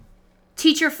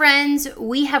Teacher friends,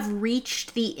 we have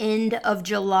reached the end of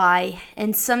July,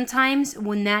 and sometimes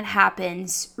when that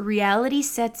happens, reality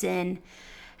sets in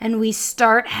and we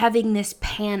start having this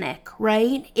panic,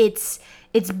 right? It's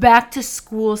back to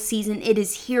school season. It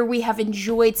is here. We have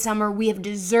enjoyed summer. We have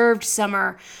deserved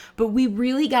summer, but we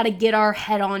really got to get our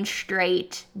head on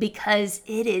straight because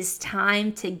it is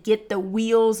time to get the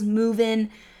wheels moving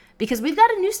because we've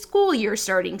got a new school year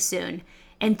starting soon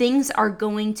and things are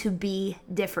going to be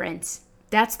different.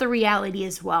 That's the reality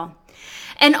as well.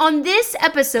 And on this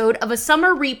episode of a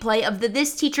summer replay of the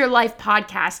This Teacher Life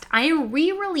podcast, I am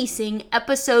re-releasing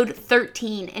episode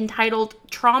 13 entitled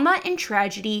Trauma and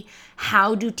Tragedy,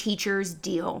 How Do Teachers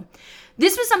Deal?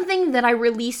 This was something that I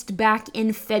released back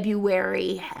in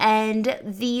February, and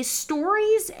the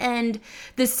stories and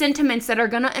the sentiments that are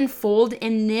going to unfold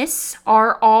in this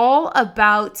are all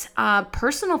about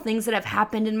personal things that have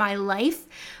happened in my life.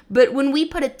 But when we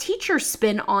put a teacher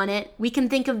spin on it, we can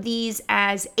think of these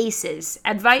as ACEs,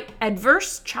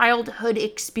 adverse childhood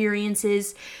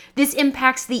experiences. This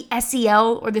impacts the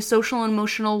SEL, or the social and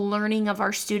emotional learning of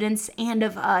our students and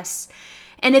of us.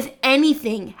 And if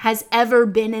anything has ever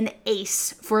been an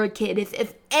ACE for a kid,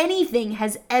 if anything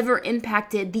has ever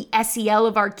impacted the SEL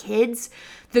of our kids,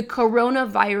 the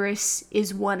coronavirus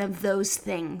is one of those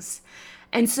things.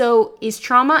 And so is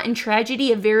trauma and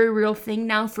tragedy a very real thing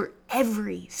now for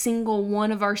every single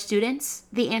one of our students?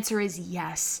 The answer is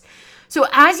yes. So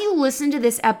as you listen to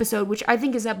this episode, which I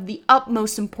think is of the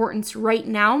utmost importance right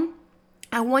now,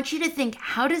 I want you to think,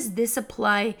 how does this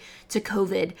apply to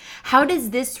COVID? How does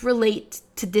this relate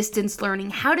to distance learning?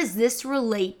 How does this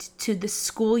relate to the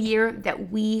school year that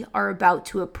we are about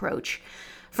to approach?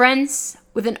 Friends,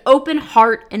 with an open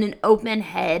heart and an open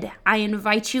head, I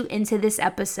invite you into this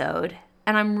episode,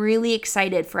 and I'm really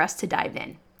excited for us to dive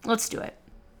in. Let's do it.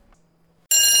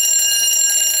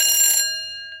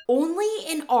 Only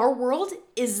in our world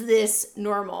is this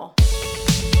normal.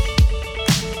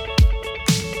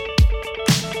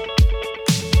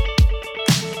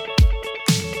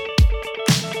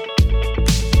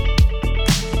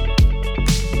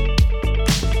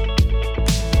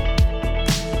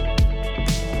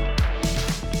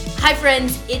 Hi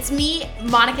friends, it's me,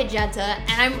 Monica Genta,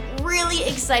 and I'm really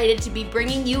excited to be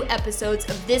bringing you episodes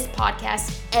of this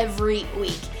podcast every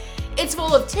week. It's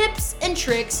full of tips and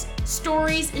tricks,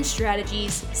 stories and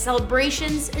strategies,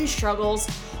 celebrations and struggles,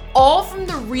 all from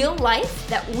the real life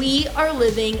that we are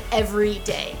living every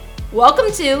day.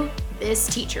 Welcome to This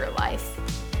Teacher Life.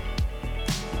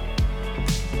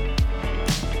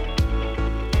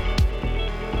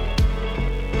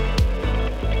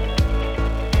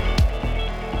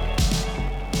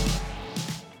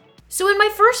 So in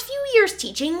my first few years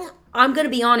teaching, I'm going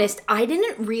to be honest, I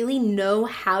didn't really know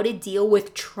how to deal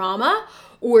with trauma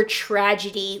or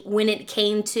tragedy when it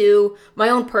came to my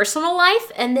own personal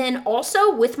life and then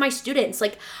also with my students.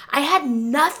 Like, I had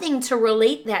nothing to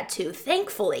relate that to,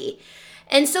 thankfully.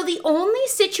 And so the only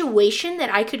situation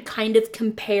that I could kind of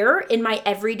compare in my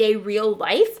everyday real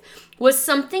life was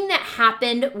something that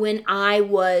happened when I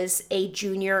was a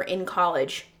junior in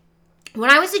college. When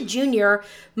I was a junior,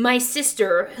 my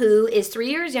sister, who is 3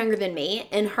 years younger than me,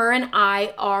 and her and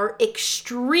I are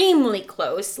extremely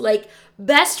close, like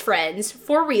best friends,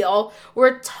 for real.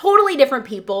 We're totally different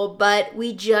people, but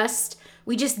we just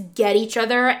get each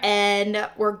other and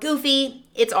we're goofy.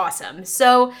 It's awesome.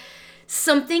 So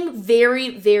something very,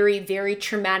 very, very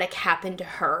traumatic happened to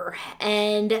her.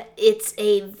 And it's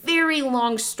a very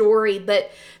long story,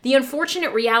 but the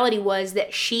unfortunate reality was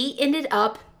that she ended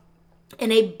up in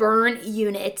a burn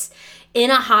unit in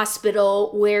a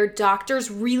hospital where doctors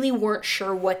really weren't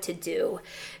sure what to do.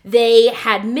 They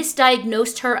had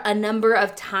misdiagnosed her a number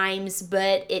of times,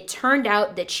 but it turned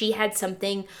out that she had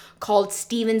something called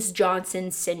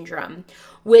Stevens-Johnson syndrome,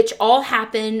 which all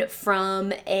happened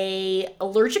from an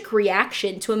allergic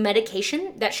reaction to a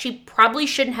medication that she probably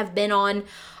shouldn't have been on,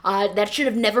 that should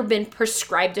have never been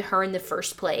prescribed to her in the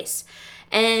first place.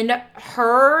 And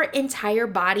her entire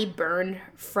body burned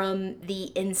from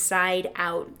the inside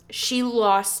out. She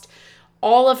lost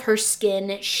all of her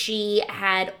skin. She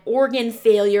had organ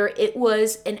failure. It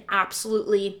was an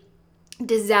absolutely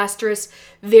disastrous,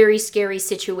 very scary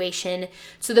situation,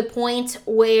 to the point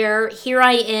where here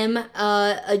I am,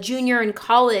 a junior in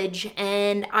college,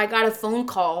 and I got a phone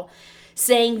call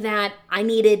saying that I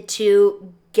needed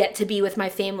to get to be with my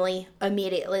family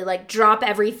immediately, like drop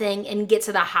everything and get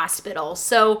to the hospital.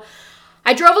 So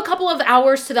I drove a couple of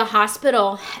hours to the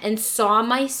hospital and saw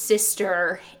my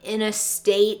sister in a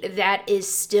state that is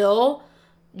still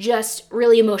just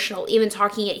really emotional. Even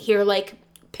talking it here, like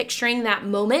picturing that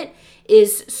moment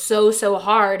is so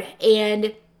hard.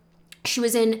 And She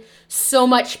was in so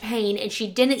much pain and she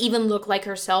didn't even look like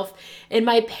herself. And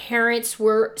my parents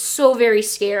were so very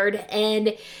scared.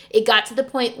 And it got to the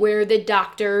point where the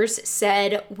doctors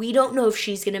said, we don't know if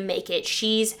she's going to make it.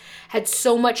 She's had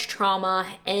so much trauma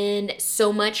and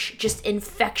so much just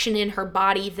infection in her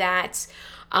body that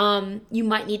you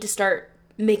might need to start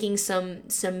making some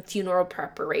funeral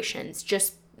preparations.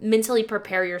 Just mentally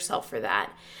prepare yourself for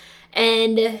that.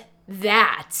 And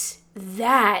that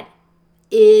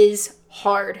is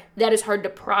hard. That is hard to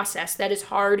process. That is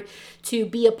hard to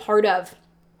be a part of,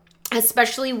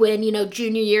 especially when,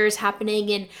 junior year is happening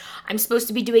and I'm supposed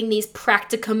to be doing these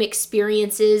practicum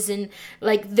experiences. And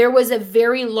like, there was a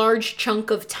very large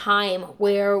chunk of time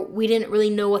where we didn't really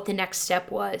know what the next step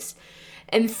was.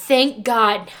 And thank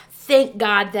God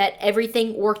that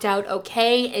everything worked out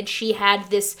okay. And she had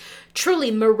this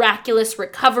truly miraculous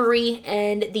recovery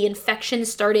and the infection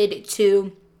started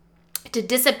to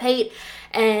dissipate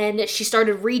and she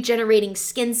started regenerating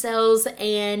skin cells.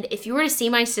 And if you were to see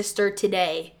my sister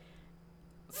today,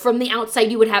 from the outside,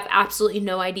 you would have absolutely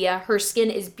no idea. Her skin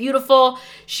is beautiful.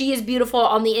 She is beautiful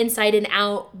on the inside and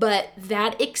out. But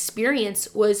that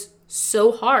experience was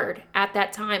so hard at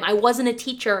that time. I wasn't a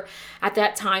teacher at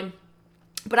that time,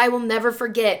 but I will never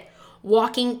forget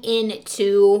walking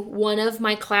into one of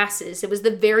my classes. It was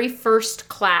the very first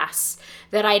class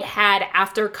that I'd had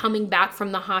after coming back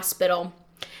from the hospital.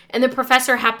 And the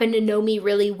professor happened to know me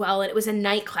really well, and it was a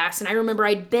night class. And I remember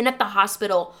I'd been at the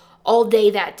hospital all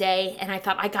day that day, and I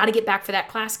thought, I got to get back for that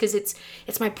class because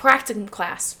it's my practicum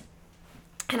class.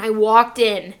 And I walked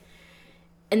in,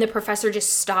 and the professor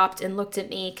just stopped and looked at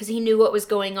me because he knew what was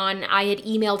going on. I had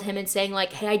emailed him and saying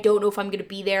like, hey, I don't know if I'm going to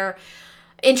be there.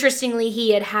 Interestingly,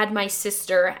 he had my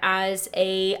sister as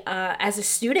a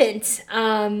student.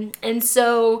 And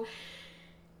so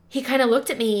he kind of looked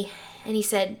at me and he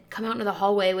said, come out into the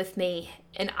hallway with me.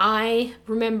 And I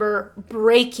remember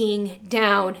breaking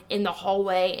down in the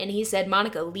hallway. And he said,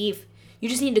 Monica, leave. You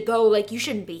just need to go. Like, you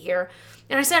shouldn't be here.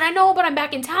 And I said, I know, but I'm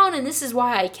back in town and this is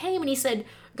why I came. And he said,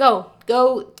 go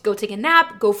take a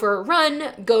nap, go for a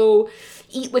run, go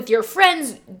eat with your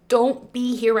friends. Don't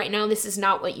be here right now. This is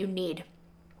not what you need.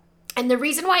 And the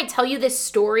reason why I tell you this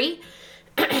story,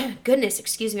 goodness,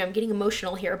 excuse me, I'm getting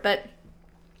emotional here, but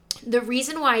the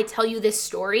reason why I tell you this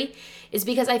story is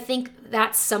because I think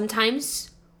that's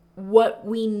sometimes what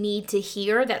we need to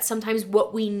hear. That's sometimes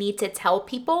what we need to tell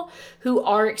people who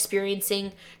are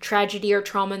experiencing tragedy or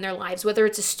trauma in their lives, whether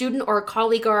it's a student or a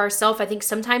colleague or ourselves. I think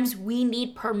sometimes we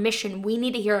need permission. We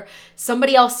need to hear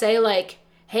somebody else say like,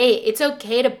 hey, it's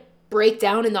okay to break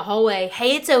down in the hallway.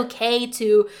 Hey, it's okay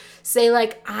to say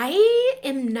like, I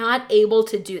am not able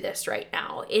to do this right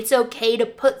now. It's okay to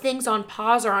put things on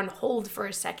pause or on hold for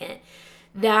a second.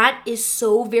 That is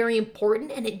so very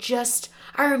important. And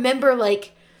I remember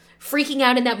like freaking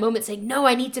out in that moment saying, no,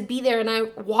 I need to be there. And I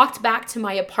walked back to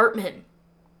my apartment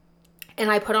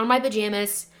and I put on my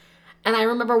pajamas and I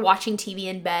remember watching TV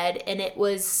in bed, and it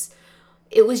was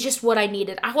just what I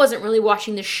needed. I wasn't really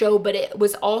watching the show, but it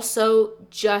was also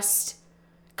just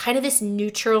kind of this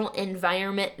neutral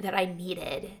environment that I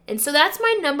needed. And so that's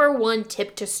my number one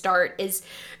tip to start, is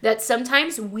that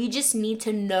sometimes we just need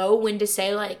to know when to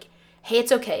say like, hey,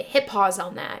 it's okay, hit pause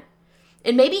on that.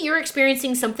 And maybe you're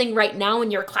experiencing something right now in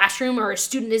your classroom, or a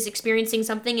student is experiencing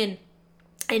something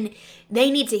and they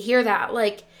need to hear that.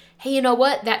 Like, hey, you know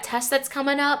what? That test that's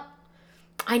coming up,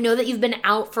 I know that you've been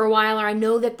out for a while, or I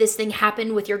know that this thing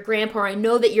happened with your grandpa, or I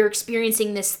know that you're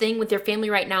experiencing this thing with your family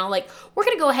right now. Like, we're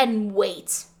going to go ahead and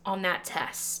wait on that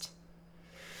test.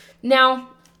 Now,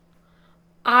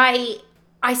 I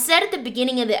said at the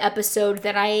beginning of the episode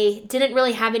that I didn't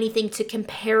really have anything to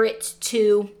compare it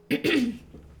to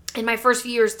in my first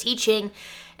few years teaching.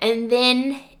 And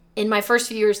then in my first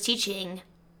few years teaching,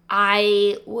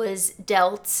 I was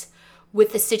dealt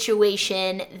with a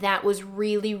situation that was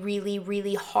really, really,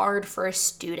 really hard for a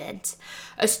student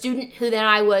who that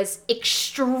I was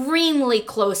extremely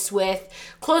close with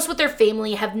their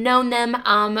family, have known them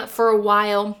for a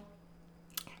while.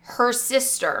 Her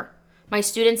sister, my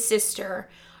student's sister,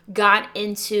 got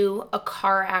into a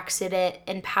car accident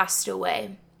and passed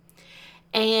away.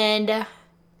 And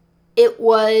it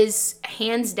was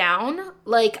hands down,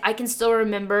 like, I can still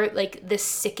remember like the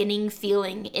sickening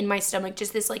feeling in my stomach,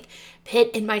 just this like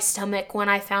pit in my stomach when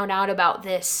I found out about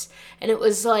this. And it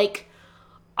was like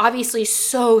obviously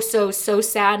so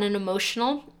sad and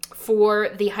emotional for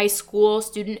the high school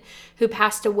student who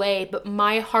passed away, but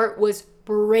my heart was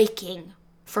breaking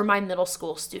for my middle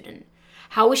school student.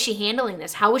 How was she handling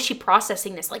this? How was she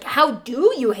processing this? Like, how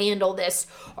do you handle this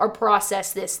or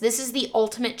process this? This is the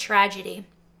ultimate tragedy.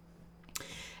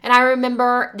 And I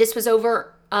remember this was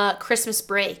over Christmas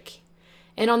break.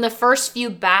 And on the first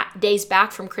few days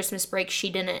back from Christmas break, she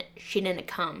didn't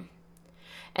come.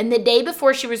 And the day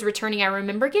before she was returning, I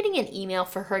remember getting an email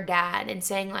for her dad and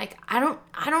saying, like, I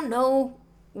don't know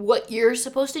what you're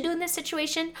supposed to do in this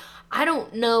situation. I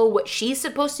don't know what she's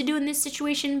supposed to do in this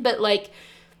situation, but like,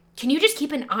 can you just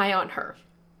keep an eye on her?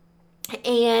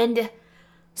 And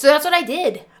so that's what I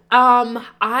did.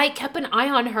 I kept an eye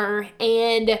on her,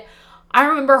 and I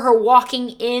remember her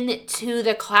walking into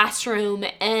the classroom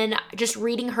and just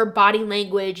reading her body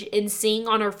language and seeing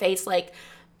on her face, like,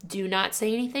 do not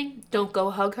say anything. Don't go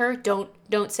hug her.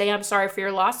 Don't say I'm sorry for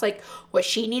your loss. Like, what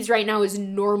she needs right now is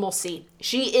normalcy.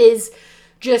 She is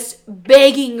just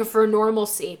begging for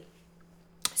normalcy.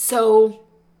 So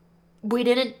we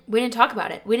didn't talk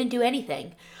about it. We didn't do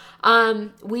anything.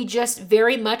 We just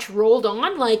very much rolled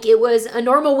on like it was a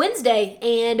normal Wednesday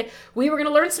and we were going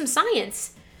to learn some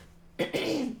science.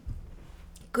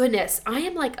 Goodness, I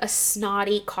am like a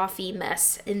snotty coffee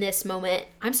mess in this moment.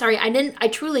 I'm sorry.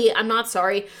 I'm not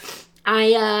sorry.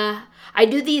 I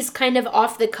do these kind of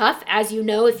off the cuff, as you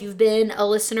know, if you've been a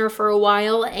listener for a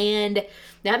while, and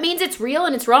that means it's real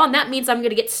and it's raw, and that means I'm going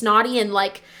to get snotty and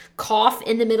like cough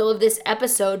in the middle of this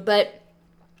episode, but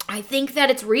I think that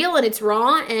it's real and it's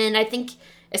raw, and I think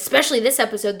especially this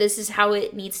episode, this is how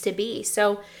it needs to be.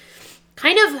 So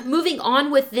kind of moving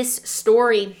on with this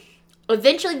story,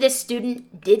 eventually this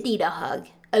student did need a hug.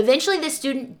 Eventually this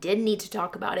student did need to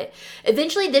talk about it.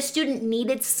 Eventually this student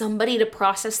needed somebody to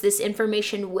process this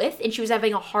information with, and she was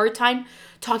having a hard time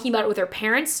talking about it with her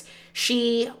parents.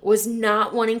 She was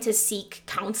not wanting to seek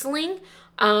counseling.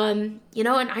 And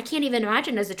I can't even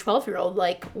imagine as a 12-year-old,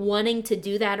 like wanting to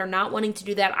do that or not wanting to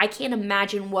do that. I can't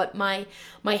imagine what my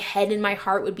head and my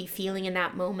heart would be feeling in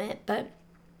that moment. But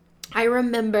I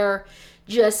remember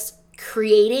just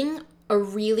creating a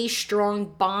really strong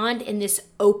bond and this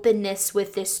openness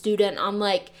with this student. I'm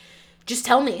like, just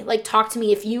tell me, like, talk to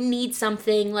me if you need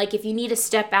something, like if you need to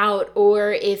step out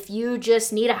or if you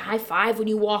just need a high five when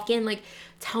you walk in, like,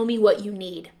 tell me what you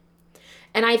need.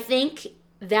 And I think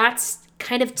that's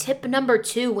kind of tip number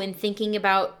 2 when thinking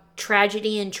about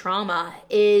tragedy and trauma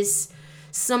is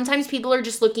sometimes people are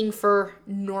just looking for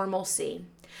normalcy.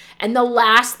 And the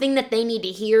last thing that they need to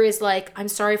hear is like, I'm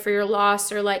sorry for your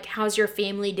loss, or like, how's your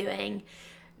family doing?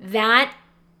 That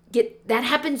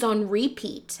happens on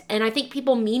repeat. And I think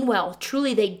people mean well.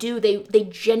 Truly they do. They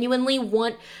genuinely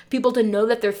want people to know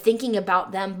that they're thinking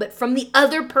about them. But from the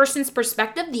other person's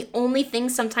perspective, the only thing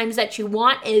sometimes that you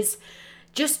want is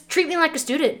just treat me like a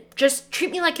student. Just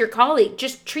treat me like your colleague.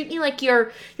 Just treat me like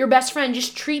your best friend.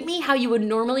 Just treat me how you would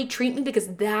normally treat me, because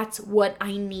that's what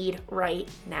I need right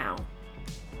now.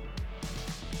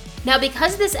 Now,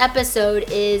 because this episode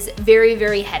is very,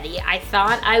 very heavy, I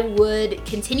thought I would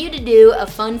continue to do a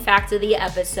fun fact of the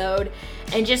episode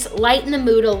and just lighten the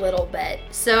mood a little bit.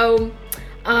 So,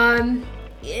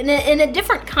 in a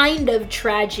different kind of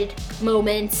tragic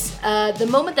moments, the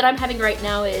moment that I'm having right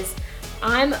now is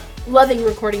I'm loving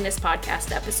recording this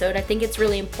podcast episode. I think it's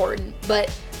really important.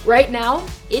 But right now,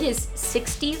 it is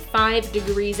 65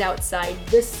 degrees outside.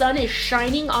 The sun is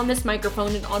shining on this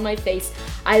microphone and on my face.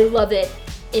 I love it.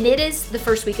 And it is the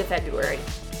first week of February.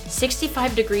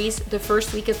 65 degrees the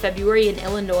first week of February in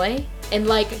Illinois. And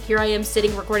like, here I am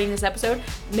sitting recording this episode.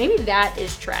 Maybe that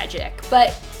is tragic.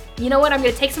 But you know what? I'm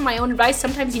going to take some of my own advice.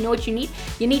 Sometimes you know what you need.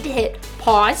 You need to hit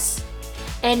pause.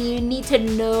 And you need to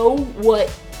know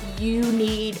what you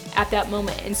need at that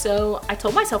moment. And so I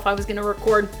told myself I was going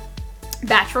to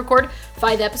batch record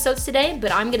 5 episodes today.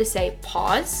 But I'm going to say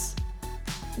pause.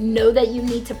 Know that you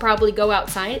need to probably go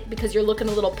outside because you're looking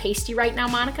a little pasty right now,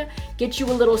 Monica. Get you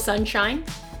a little sunshine,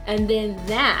 and then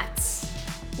that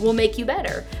will make you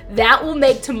better. That will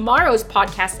make tomorrow's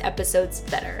podcast episodes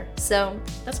better. So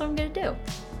that's what I'm going to do.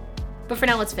 But for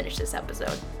now, let's finish this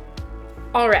episode.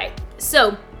 All right.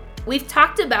 So we've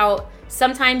talked about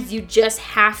sometimes you just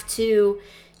have to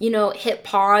hit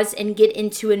pause and get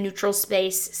into a neutral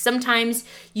space. Sometimes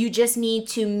you just need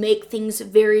to make things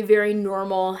very, very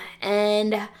normal.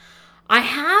 And I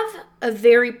have a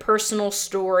very personal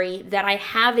story that I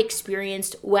have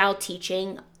experienced while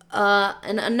teaching.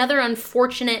 And another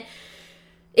unfortunate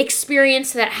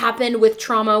experience that happened with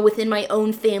trauma within my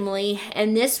own family.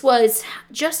 And this was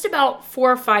just about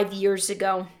 4 or 5 years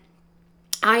ago.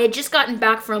 I had just gotten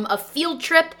back from a field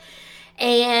trip,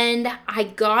 and I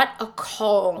got a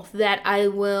call that I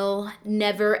will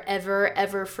never, ever,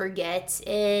 ever forget.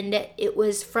 And it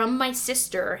was from my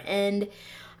sister. And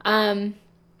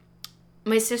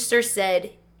my sister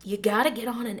said, you got to get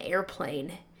on an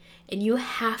airplane and you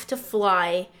have to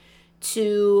fly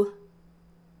to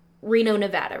Reno,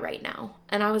 Nevada right now.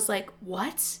 And I was like,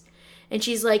 what? And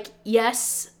she's like,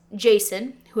 yes,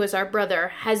 Jason, who is our brother,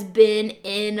 has been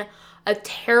in a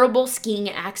terrible skiing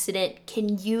accident.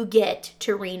 Can you get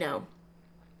to Reno?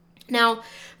 Now,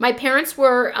 my parents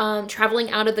were traveling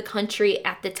out of the country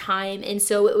at the time, and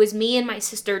so it was me and my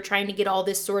sister trying to get all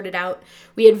this sorted out.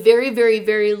 We had very, very,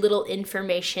 very little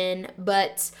information,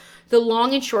 but the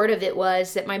long and short of it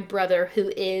was that my brother, who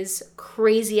is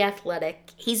crazy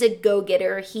athletic, he's a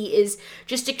go-getter, he is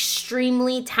just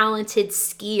extremely talented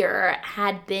skier,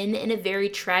 had been in a very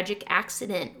tragic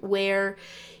accident where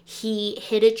he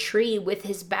hit a tree with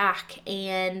his back,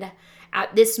 and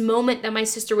at this moment that my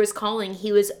sister was calling,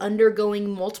 he was undergoing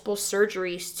multiple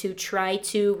surgeries to try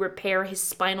to repair his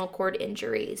spinal cord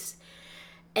injuries.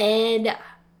 And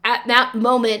at that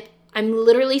moment, I'm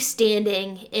literally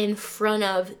standing in front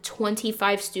of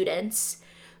 25 students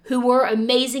who were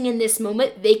amazing in this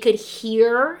moment. They could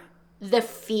hear the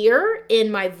fear in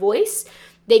my voice.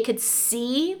 They could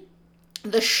see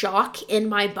the shock in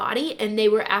my body, and they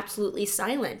were absolutely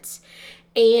silent.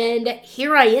 And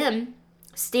here I am,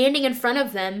 standing in front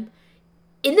of them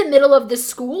in the middle of the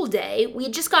school day. We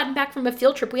had just gotten back from a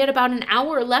field trip. We had about an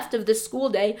hour left of the school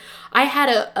day. I had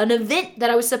an event that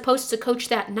I was supposed to coach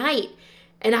that night,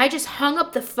 and I just hung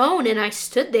up the phone and I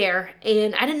stood there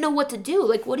and I didn't know what to do.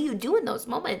 Like, what do you do in those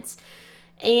moments?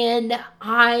 And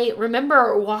I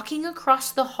remember walking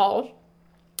across the hall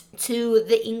to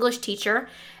the English teacher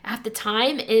at the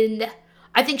time, and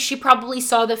I think she probably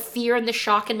saw the fear and the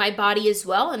shock in my body as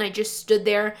well. And I just stood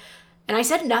there and I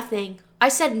said nothing.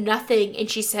 And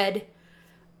she said,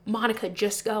 Monica,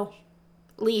 just go.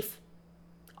 Leave.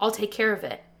 I'll take care of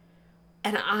it.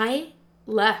 And I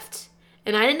left.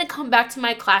 And I didn't come back to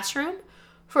my classroom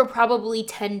for probably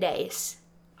 10 days.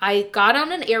 I got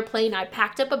on an airplane, I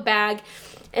packed up a bag,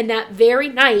 and that very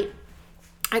night,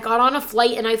 I got on a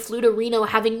flight and I flew to Reno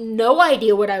having no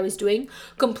idea what I was doing,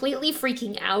 completely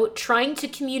freaking out, trying to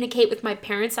communicate with my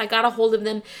parents. I got a hold of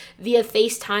them via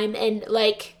FaceTime, and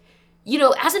like, you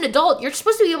know, as an adult, you're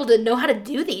supposed to be able to know how to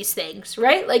do these things,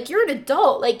 right? Like, you're an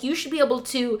adult. Like, you should be able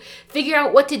to figure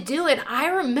out what to do. And I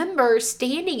remember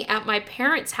standing at my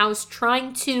parents' house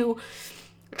trying to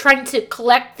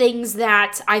collect things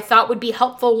that I thought would be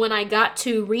helpful when I got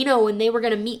to Reno and they were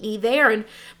going to meet me there. And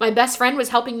my best friend was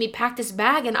helping me pack this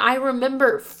bag. And I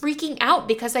remember freaking out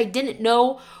because I didn't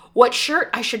know what shirt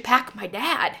I should pack my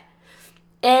dad.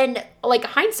 And like,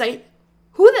 hindsight,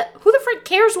 who the frick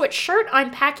cares what shirt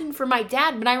I'm packing for my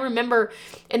dad? But I remember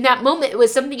in that moment, it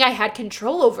was something I had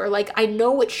control over. Like, I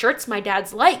know what shirts my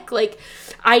dad's like. Like,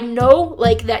 I know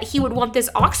like that he would want this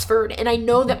Oxford, and I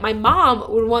know that my mom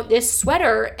would want this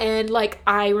sweater. And like,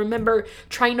 I remember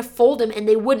trying to fold them and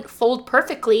they wouldn't fold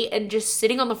perfectly, and just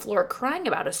sitting on the floor crying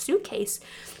about a suitcase.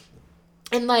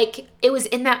 And like, it was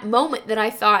in that moment that I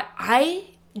thought, I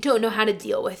don't know how to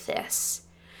deal with this.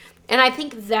 And I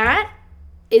think that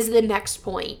is the next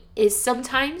point, is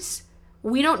sometimes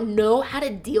we don't know how to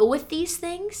deal with these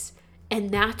things, and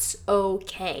that's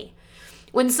okay.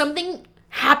 When something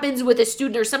happens with a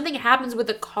student or something happens with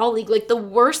a colleague, like, the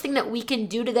worst thing that we can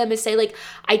do to them is say like,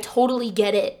 I totally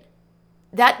get it.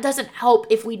 That doesn't help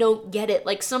if we don't get it.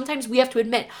 Like, sometimes we have to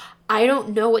admit, I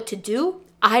don't know what to do.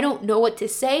 I don't know what to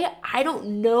say. I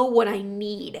don't know what I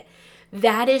need.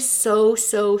 That is so,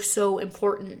 so, so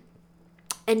important.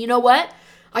 And you know what?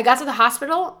 I got to the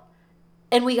hospital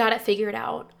and we got it figured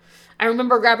out. I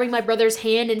remember grabbing my brother's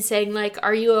hand and saying like,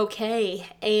 are you okay?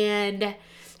 And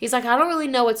he's like, I don't really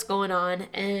know what's going on.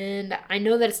 And I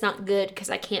know that it's not good because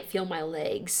I can't feel my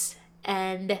legs.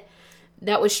 And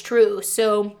that was true.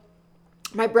 So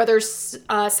my brother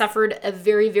suffered a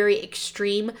very, very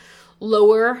extreme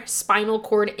lower spinal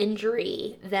cord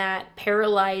injury that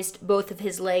paralyzed both of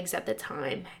his legs at the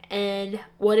time. And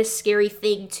what a scary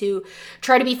thing to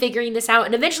try to be figuring this out.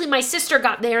 And eventually my sister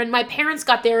got there and my parents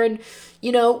got there, and,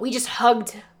 you know, we just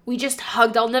hugged.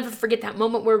 I'll never forget that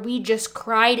moment where we just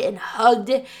cried and hugged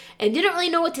and didn't really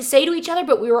know what to say to each other,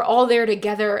 but we were all there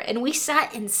together, and we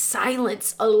sat in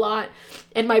silence a lot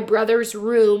in my brother's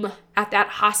room at that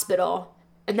hospital.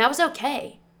 And that was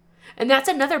okay. And that's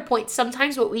another point.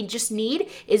 Sometimes what we just need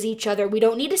is each other. We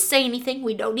don't need to say anything.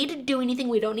 We don't need to do anything.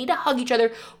 We don't need to hug each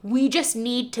other. We just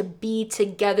need to be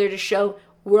together to show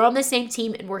we're on the same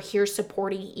team and we're here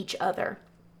supporting each other.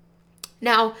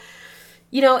 Now,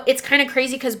 you know, it's kind of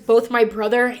crazy because both my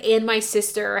brother and my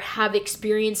sister have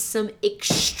experienced some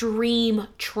extreme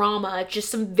trauma, just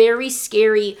some very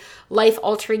scary,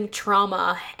 life-altering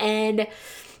trauma. And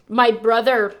my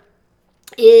brother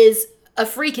is a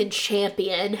freaking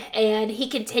champion, and he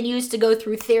continues to go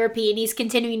through therapy, and he's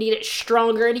continuing to get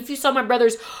stronger. And if you saw my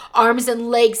brother's arms and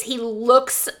legs, he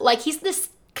looks like he's this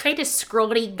kind of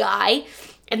scrawny guy,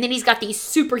 And then he's got these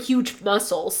super huge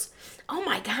muscles. Oh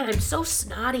my God, I'm so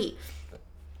snotty.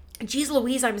 Jeez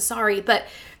Louise, I'm sorry. But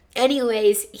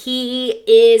anyways, he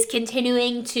is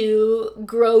continuing to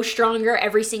grow stronger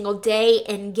every single day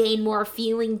and gain more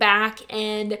feeling back.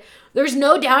 And there's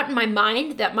no doubt in my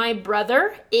mind that my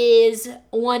brother is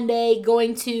one day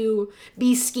going to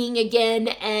be skiing again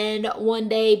and one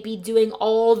day be doing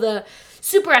all the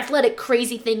super athletic,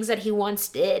 crazy things that he once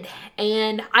did.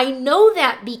 And I know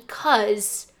that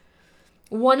because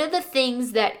one of the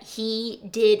things that he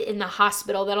did in the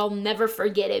hospital that I'll never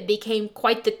forget, it became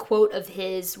quite the quote of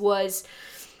his, was,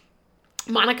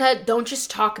 "Monica, don't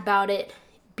just talk about it,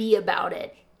 be about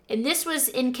it." And this was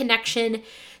in connection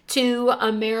to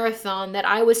a marathon that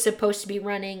I was supposed to be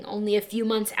running only a few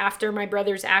months after my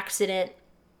brother's accident.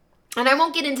 And I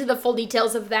won't get into the full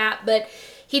details of that, but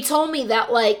he told me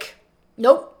that, like,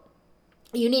 nope,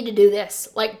 you need to do this.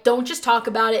 Like, don't just talk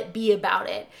about it, be about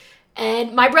it.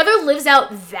 And my brother lives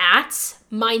out that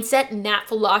mindset and that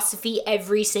philosophy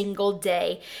every single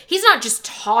day. He's not just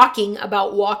talking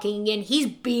about walking again, he's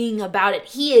being about it.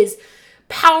 He is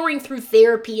powering through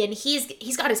therapy, and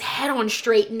he's got his head on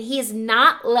straight, and he has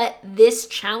not let this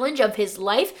challenge of his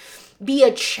life be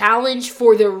a challenge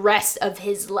for the rest of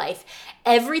his life.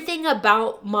 Everything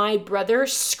about my brother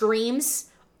screams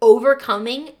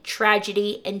overcoming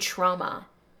tragedy and trauma.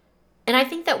 And I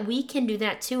think that we can do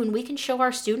that too, and we can show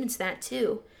our students that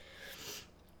too.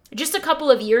 Just a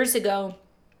couple of years ago,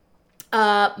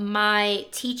 my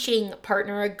teaching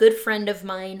partner, a good friend of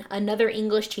mine, another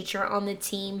English teacher on the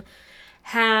team,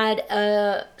 had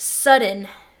a sudden,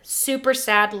 super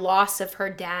sad loss of her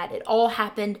dad. It all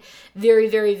happened very,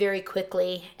 very, very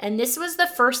quickly. And this was the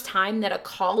first time that a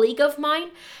colleague of mine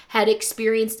had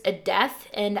experienced a death,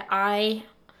 and I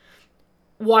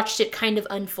watched it kind of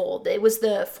unfold. It was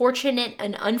the fortunate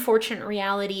and unfortunate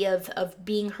reality of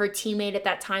being her teammate at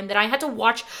that time that I had to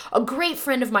watch a great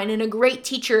friend of mine and a great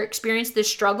teacher experience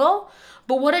this struggle.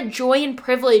 But what a joy and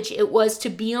privilege it was to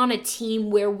be on a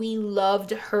team where we loved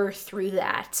her through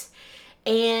that.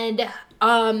 And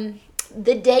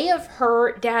the day of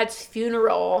her dad's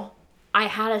funeral, I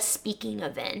had a speaking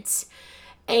event.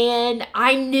 And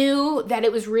I knew that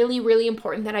it was really, really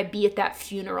important that I be at that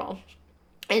funeral.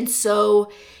 And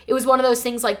so it was one of those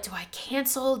things like, do I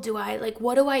cancel?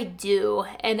 What do I do?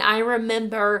 And I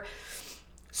remember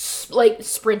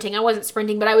sprinting. I wasn't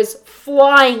sprinting, but I was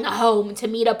flying home to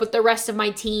meet up with the rest of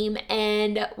my team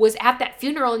and was at that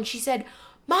funeral. And she said,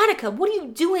 "Monica, what are you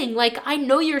doing? Like, I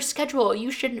know your schedule. You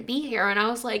shouldn't be here." And I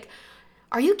was like,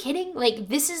 are you kidding? Like,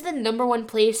 this is the number one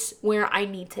place where I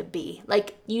need to be.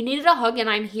 Like, you needed a hug and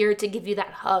I'm here to give you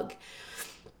that hug.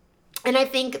 And I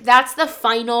think that's the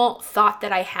final thought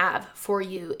that I have for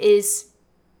you is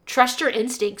trust your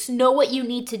instincts. Know what you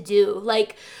need to do.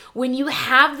 Like, when you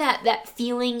have that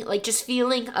feeling, like just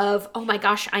feeling of, oh my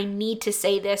gosh, I need to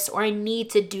say this or I need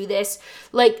to do this,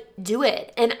 like, do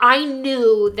it. And I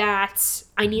knew that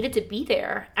I needed to be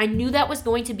there. I knew that was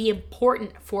going to be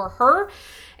important for her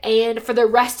and for the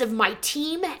rest of my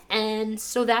team. And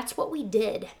so that's what we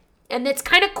did. And it's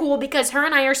kind of cool because her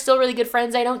and I are still really good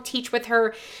friends. I don't teach with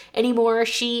her anymore.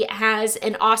 She has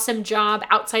an awesome job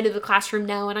outside of the classroom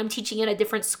now, and I'm teaching at a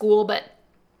different school. But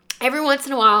every once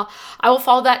in a while, I will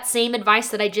follow that same advice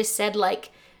that I just said,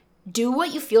 like, do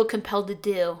what you feel compelled to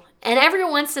do. And every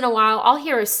once in a while, I'll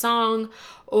hear a song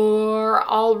or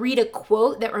I'll read a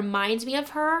quote that reminds me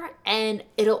of her, and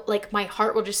it'll, like, my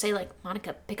heart will just say, like,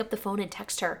 Monica, pick up the phone and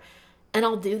text her. And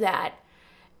I'll do that.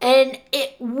 And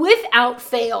it, without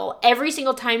fail, every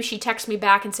single time she texts me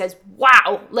back and says,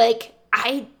 wow, like,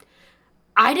 I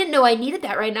didn't know I needed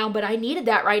that right now, but I needed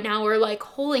that right now. Or like,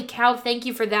 holy cow, thank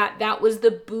you for that. That was the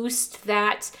boost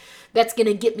that's going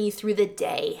to get me through the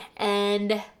day.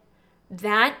 And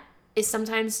that is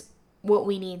sometimes what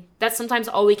we need. That's sometimes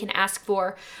all we can ask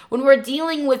for. When we're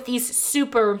dealing with these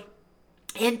super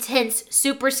intense,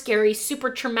 super scary, super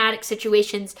traumatic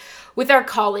situations with our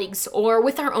colleagues or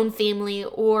with our own family,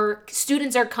 or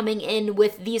students are coming in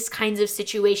with these kinds of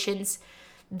situations,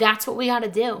 that's what we got to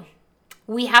do.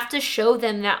 We have to show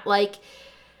them that, like,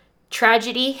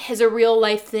 tragedy is a real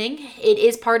life thing. It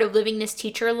is part of living this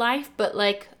teacher life, but,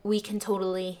 like, we can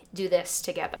totally do this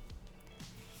together.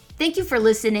 Thank you for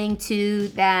listening to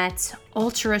that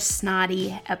ultra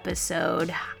snotty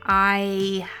episode.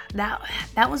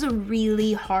 That was a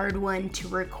really hard one to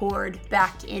record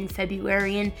back in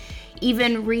February, and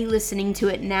even re-listening to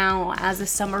it now as a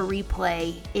summer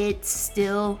replay, it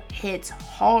still hits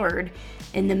hard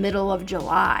in the middle of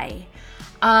July.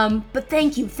 But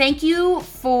thank you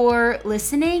for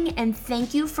listening, and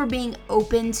thank you for being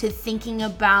open to thinking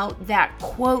about that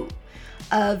quote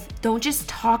of don't just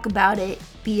talk about it,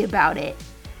 be about it.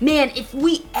 Man, if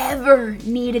we ever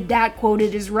needed that quote,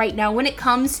 it is right now. When it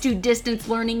comes to distance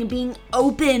learning and being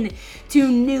open to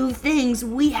new things,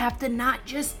 we have to not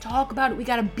just talk about it, we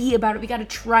gotta be about it, we gotta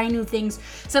try new things.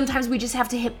 Sometimes we just have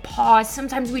to hit pause.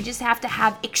 Sometimes we just have to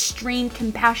have extreme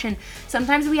compassion.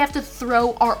 Sometimes we have to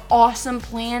throw our awesome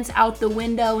plans out the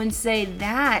window and say,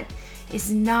 that is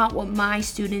not what my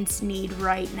students need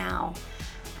right now.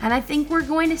 And I think we're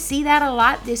going to see that a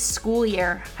lot this school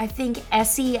year. I think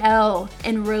SEL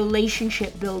and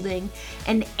relationship building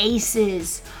and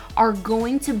ACEs are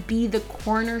going to be the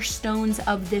cornerstones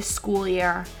of this school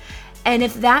year. And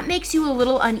if that makes you a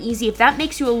little uneasy, if that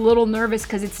makes you a little nervous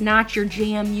because it's not your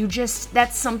jam,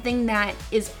 that's something that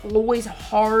is always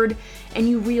hard, and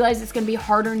you realize it's going to be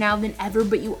harder now than ever,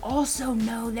 but you also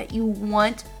know that you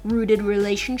want rooted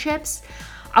relationships.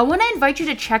 I want to invite you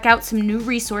to check out some new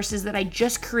resources that I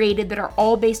just created that are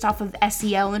all based off of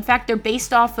SEL. In fact, they're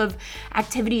based off of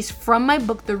activities from my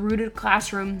book, The Rooted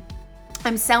Classroom.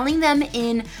 I'm selling them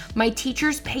in my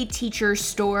Teachers Pay Teachers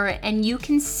store, and you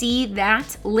can see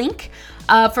that link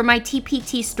for my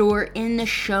TPT store in the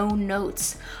show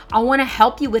notes. I want to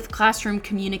help you with classroom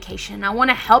communication. I want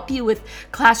to help you with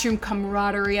classroom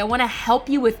camaraderie. I want to help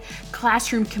you with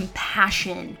classroom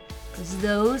compassion, because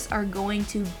those are going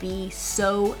to be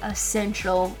so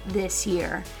essential this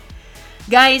year.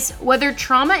 Guys, whether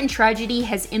trauma and tragedy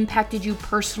has impacted you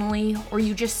personally, or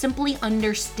you just simply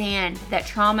understand that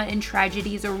trauma and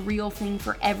tragedy is a real thing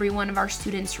for every one of our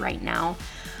students right now,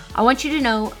 I want you to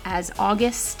know, as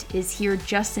August is here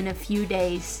just in a few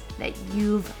days, that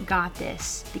you've got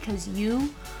this, because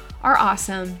you are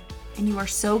awesome and you are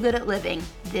so good at living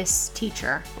this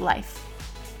teacher life.